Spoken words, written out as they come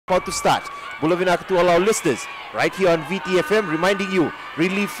about to start. Bulavinaka to all our listeners right here on VTFM, reminding you,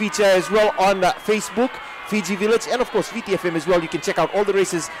 relief feature as well on Facebook, Fiji Village, and of course VTFM as well. You can check out all the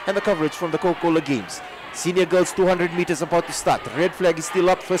races and the coverage from the Coca-Cola Games. Senior girls 200 meters about to start. Red flag is still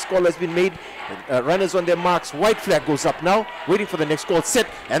up. First call has been made. Runners on their marks. White flag goes up now. Waiting for the next call. Set.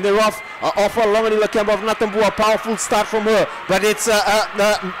 And they're off. Off Longanila Kemba of Natambua. Powerful start from her. But it's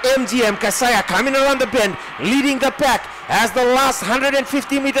MGM Kasaya coming around the bend. Leading the pack as the last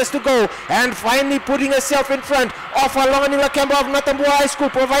 150 meters to go. And finally putting herself in front of Longanila Kemba of Natambua High School.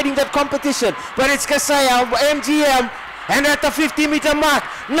 Providing that competition. But it's Kasaya of MGM. And at the 50-meter mark,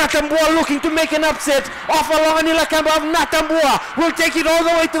 Natambua looking to make an upset. Off Longanila Kemba of Natambua will take it all the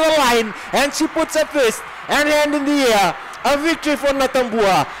way to the line. And she puts her fist and hand in the air. A victory for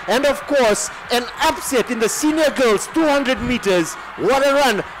Natambua. And of course, an upset in the senior girls 200 meters. What a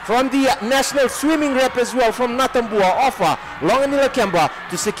run from the national swimming rep as well from Natambua. Off Longanila Kemba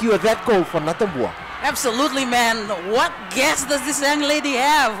to secure that goal for Natambua. Absolutely, man. What gas does this young lady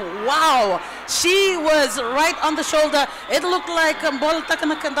have? Wow. She was right on the shoulder. It looked like Mbol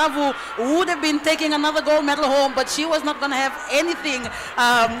Takanakandavu would have been taking another gold medal home, but she was not going to have anything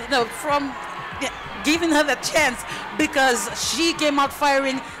from giving her the chance, because she came out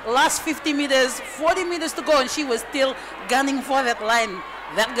firing last 50 meters, 40 meters to go, and she was still gunning for that line.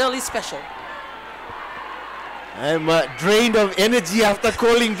 That girl is special. I'm drained of energy after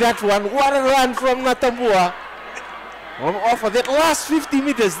calling that one. What a run from Natambua. Off of that last 50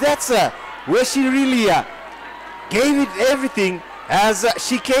 meters, that's where she really gave it everything as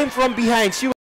she came from behind. She